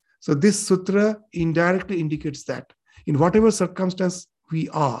situation, So this sutra indirectly indicates that in whatever circumstance we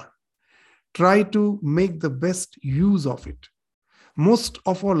are, try to make the best use of it. Most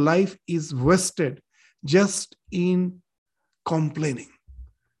of our life is wasted just in complaining,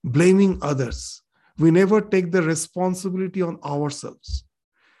 blaming others. We never take the responsibility on ourselves.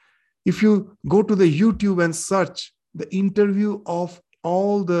 If you go to the YouTube and search the interview of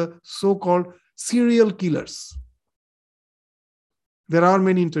all the so-called serial killers, there are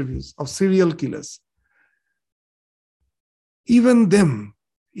many interviews of serial killers. Even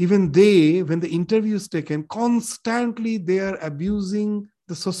they, when the interview is taken, constantly they are abusing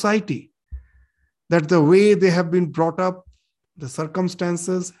the society. That the way they have been brought up, the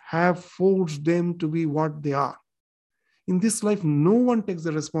circumstances have forced them to be what they are. In this life, no one takes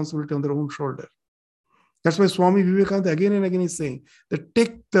the responsibility on their own shoulder. That's why Swami Vivekananda again and again is saying that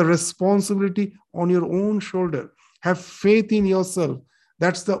take the responsibility on your own shoulder. Have faith in yourself.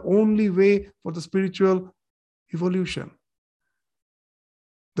 That's the only way for the spiritual evolution.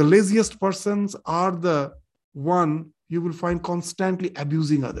 The laziest persons are the one you will find constantly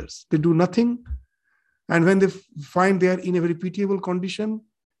abusing others. They do nothing. And when they find they are in a very pitiable condition,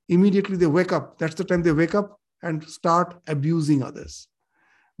 immediately they wake up. That's the time they wake up and start abusing others.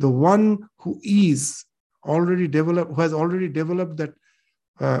 The one who has already developed that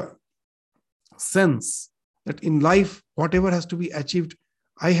sense that in life, whatever has to be achieved,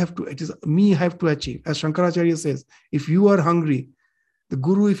 it is me I have to achieve. As Shankaracharya says, if you are hungry, the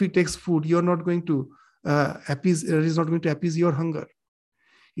guru, if he takes food, you're not going to is not going to appease your hunger.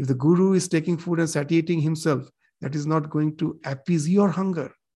 If the guru is taking food and satiating himself, that is not going to appease your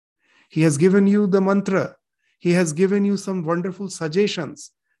hunger. He has given you the mantra. He has given you some wonderful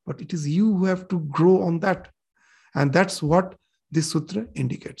suggestions, but it is you who have to grow on that. And that's what this sutra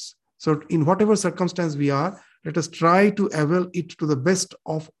indicates. So in whatever circumstance we are, let us try to avail it to the best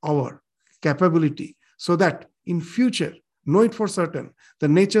of our capability so that in future, know it for certain, the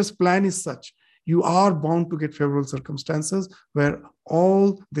nature's plan is such, you are bound to get favorable circumstances where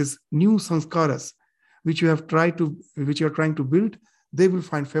all these new sanskaras, which you are trying to build, they will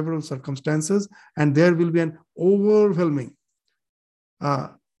find favorable circumstances, and there will be an overwhelming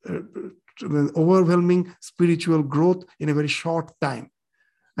spiritual growth in a very short time.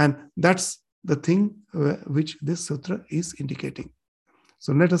 And that's the thing which this sutra is indicating.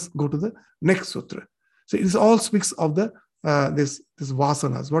 So let us go to the next sutra. So it all speaks of the this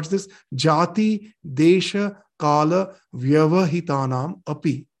vasanas. What's this? Jati, desha, kala, vyavahitanam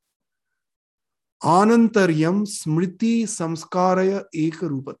api. Anantaryam smriti samskaraya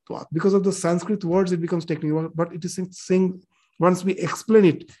ekarupatvat. Because of the Sanskrit words, it becomes technical, but it is saying, once we explain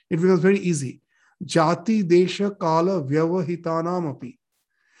it, it becomes very easy. Jati, desha, kala, vyavahitanam api.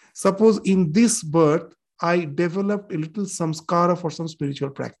 Suppose in this birth, I developed a little samskara for some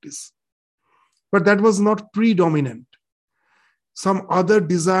spiritual practice, but that was not predominant. Some other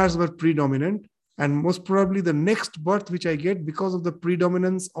desires were predominant, and most probably the next birth which I get, because of the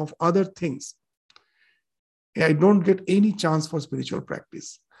predominance of other things, I don't get any chance for spiritual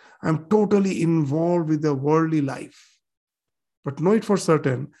practice. I'm totally involved with the worldly life. But know it for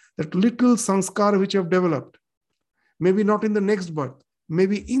certain that little sanskara which I've developed, maybe not in the next birth,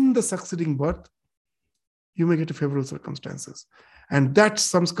 maybe in the succeeding birth, you may get favorable circumstances. And that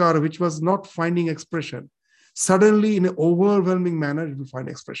samskara which was not finding expression, suddenly in an overwhelming manner, it will find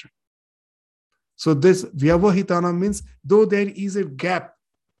expression. So this vyavahitana means, though there is a gap,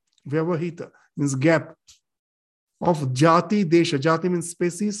 vyavahita means gap, of jati, desha. Jati means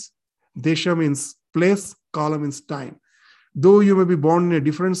species, desha means place, kala means time. Though you may be born in a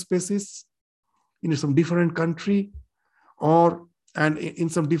different species, in some different country, and in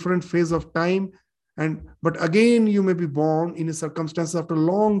some different phase of time, but again you may be born in a circumstance after a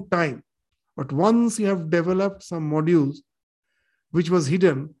long time. But once you have developed some modules which was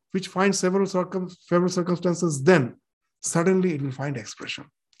hidden, which finds several favorable circumstances, then suddenly it will find expression.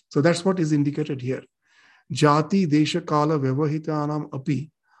 So that's what is indicated here. Jati, desha, kala, vyavahitanam api,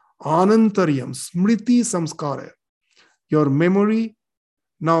 anantaryam, smriti samskara. Your memory,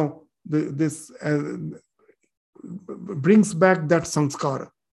 now this brings back that samskara,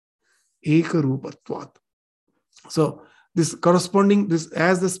 ekarupatvat. So this corresponding, this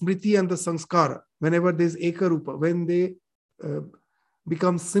as the smriti and the samskara, whenever there is ekarupa, when they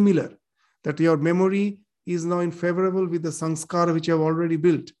become similar, that your memory is now in favorable with the samskara which you have already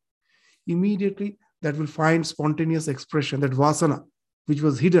built, immediately that will find spontaneous expression, that vasana which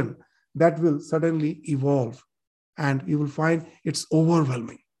was hidden, that will suddenly evolve, and you will find it's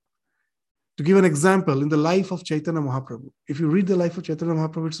overwhelming. To give an example, in the life of Chaitanya Mahaprabhu, if you read the life of Chaitanya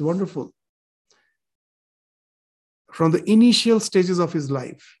Mahaprabhu, it's wonderful. From the initial stages of his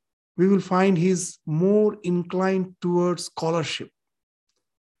life, we will find he's more inclined towards scholarship,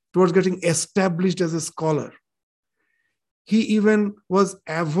 towards getting established as a scholar. He even was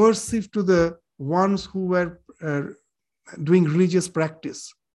aversive to the ones who were doing religious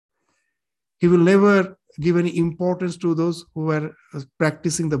practice. He will never give any importance to those who were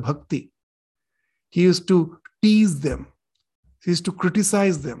practicing the bhakti. He used to tease them. He used to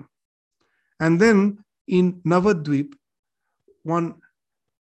criticize them. And then in Navadvip, one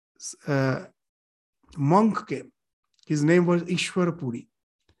monk came. His name was Ishwarapuri.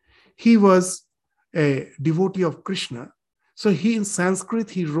 He was a devotee of Krishna. So he, in Sanskrit,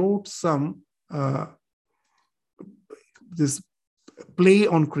 he wrote some this play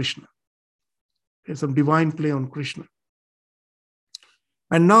on Krishna, some divine play on Krishna.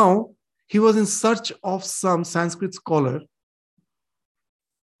 And now he was in search of some Sanskrit scholar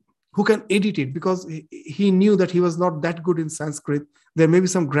who can edit it, because he knew that he was not that good in Sanskrit. There may be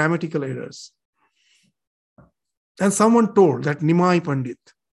some grammatical errors. And someone told that Nimai Pandit,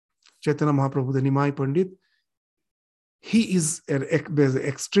 Chaitanya Mahaprabhu, the Nimai Pandit, he is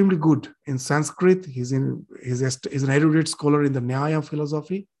extremely good in Sanskrit. He's an erudite scholar in the Nyaya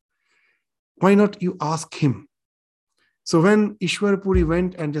philosophy. Why not you ask him? So when Ishwarapuri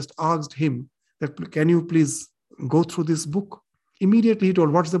went and just asked him that, can you please go through this book? Immediately he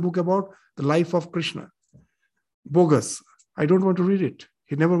told, what's the book about? The life of Krishna. Bogus. I don't want to read it.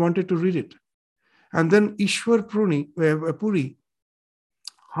 He never wanted to read it. And then Ishwarapuri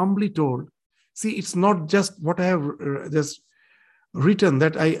humbly told, see, it's not just what I have just written,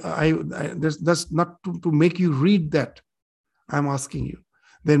 that that's not to make you read that. I'm asking you.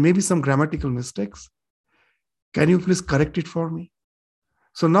 There may be some grammatical mistakes. Can you please correct it for me?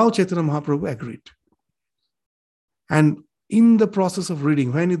 So now Chaitanya Mahaprabhu agreed. And in the process of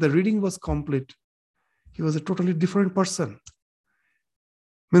reading, when the reading was complete, he was a totally different person.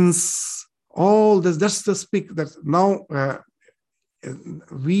 Means all this, that's the speak that now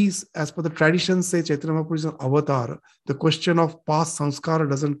we, as per the tradition, say Chaitanya Mahaprabhu is an avatar. The question of past sanskara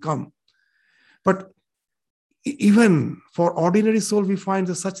doesn't come. But even for ordinary soul, we find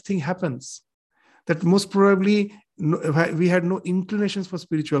that such thing happens. That most probably we had no inclinations for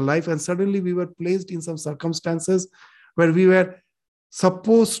spiritual life, and suddenly we were placed in some circumstances where we were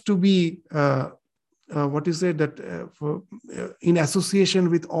supposed to be, in association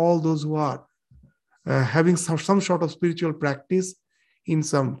with all those who are having some sort of spiritual practice in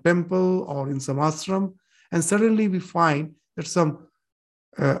some temple or in some ashram, and suddenly we find that some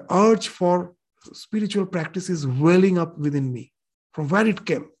urge for spiritual practice is welling up within me. From where it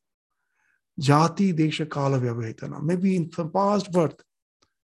came? Jati Desha Kala Vyavahitana. Maybe in some past birth,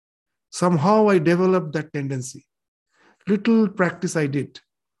 somehow I developed that tendency. Little practice I did,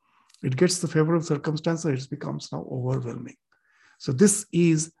 it gets the favorable circumstances, it becomes now overwhelming. So this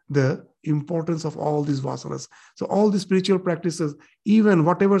is the importance of all these vasanas. So all the spiritual practices, even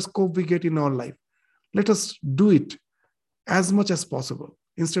whatever scope we get in our life, let us do it as much as possible.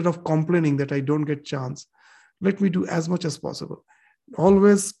 Instead of complaining that I don't get chance, let me do as much as possible.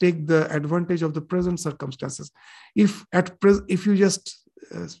 Always take the advantage of the present circumstances. If you just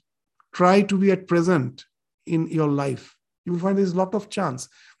try to be at present in your life, you will find there's a lot of chance.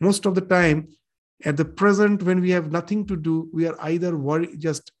 Most of the time, at the present, when we have nothing to do, we are either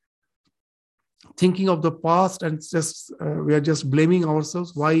just thinking of the past and we are just blaming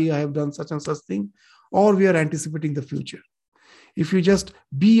ourselves why I have done such and such thing, or we are anticipating the future. If you just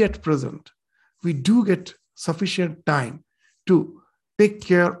be at present, we do get sufficient time to take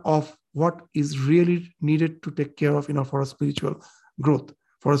care of what is really needed to take care of for a spiritual growth,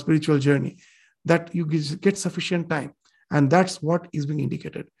 for a spiritual journey, that you get sufficient time. And that's what is being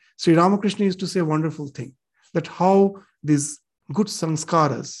indicated. Sri Ramakrishna used to say a wonderful thing, that how these good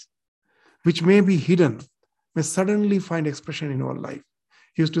sanskaras, which may be hidden, may suddenly find expression in our life.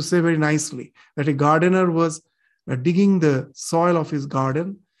 He used to say very nicely that a gardener was digging the soil of his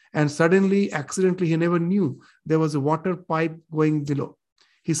garden, and suddenly, accidentally, he never knew there was a water pipe going below.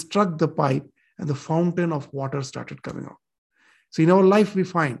 He struck the pipe and the fountain of water started coming out. So in our life, we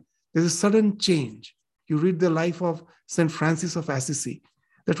find there's a sudden change. You read the life of St. Francis of Assisi,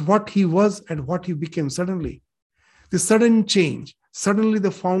 that what he was and what he became suddenly. The sudden change, suddenly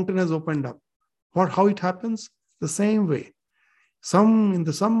the fountain has opened up. How it happens? The same way.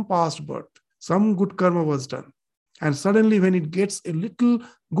 Some past birth, some good karma was done. And suddenly when it gets a little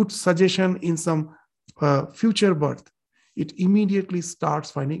good suggestion in some future birth, it immediately starts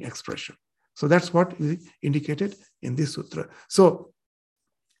finding expression. So that's what is indicated in this sutra. So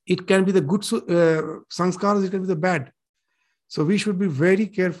it can be the good sanskaras, it can be the bad. So we should be very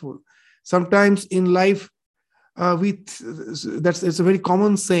careful. Sometimes in life, it's a very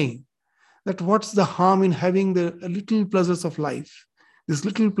common saying that what's the harm in having the little pleasures of life? These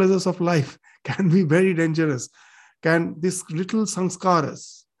little pleasures of life can be very dangerous. Can these little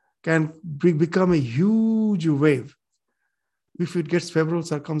sanskaras can become a huge wave if it gets favorable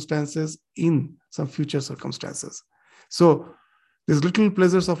circumstances in some future circumstances. So these little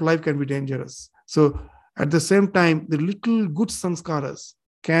pleasures of life can be dangerous. So at the same time, the little good sanskaras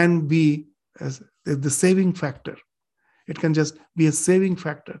can be as the saving factor. It can just be a saving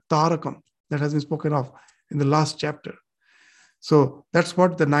factor, tarakam, that has been spoken of in the last chapter. So that's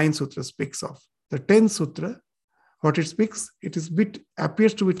what the 9th sutra speaks of. The 10th sutra, what it speaks, it is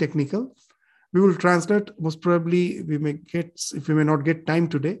appears to be technical. We will translate, most probably we may get, if we may not get time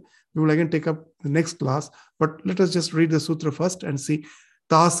today, we will again take up the next class. But let us just read the sutra first and see.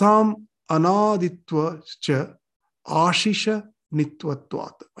 Tasam anaditva cha ashisha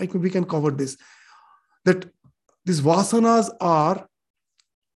nitvatvat. I think we can cover this. That these vasanas are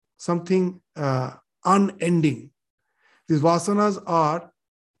something unending. These vasanas are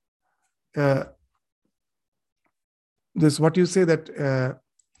this, what you say, that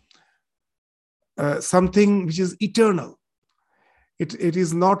something which is eternal. It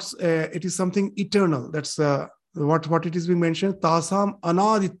is not, it is something eternal. That's what it is being mentioned. Tasam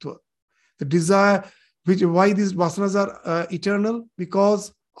anaditva. The desire, why these vasanas are eternal?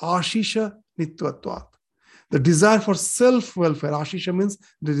 Because ashisha nitvatvat. The desire for self-welfare, ashisha means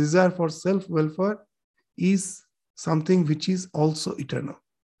the desire for self-welfare, is something which is also eternal.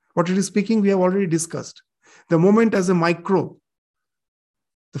 What it is speaking, we have already discussed. The moment as a microbe,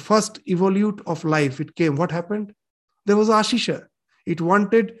 the first evolute of life, it came. What happened? There was ashisha. It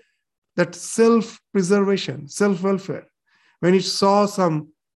wanted that self-preservation, self-welfare. When it saw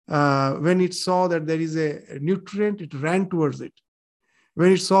that there is a nutrient, it ran towards it.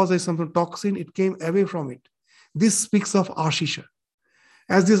 When it saw there is some toxin, it came away from it. This speaks of ashisha.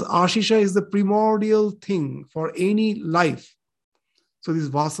 As this ashisha is the primordial thing for any life, so these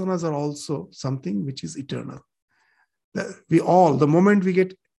vasanas are also something which is eternal. The moment we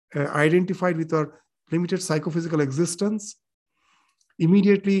get identified with our limited psychophysical existence,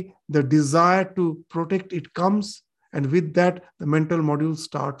 immediately the desire to protect it comes, and with that, the mental module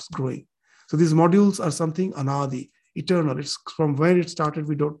starts growing. So these modules are something anadi, eternal. It's from where it started,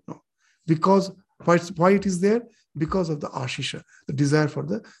 we don't know. Because why it is there? Because of the ashisha, the desire for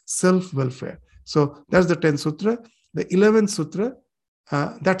the self-welfare. So that's the 10th sutra. The 11th sutra,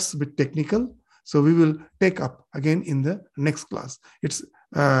 that's a bit technical. So we will take up again in the next class. It's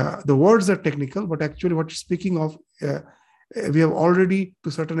the words are technical, but actually what it's speaking of, we have already to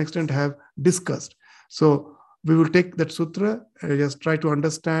a certain extent have discussed. So we will take that sutra, just try to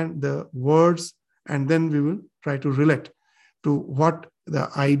understand the words, and then we will try to relate to what the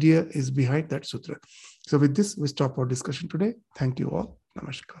idea is behind that sutra. So with this, we stop our discussion today. Thank you all.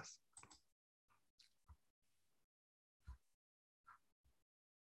 Namaskar.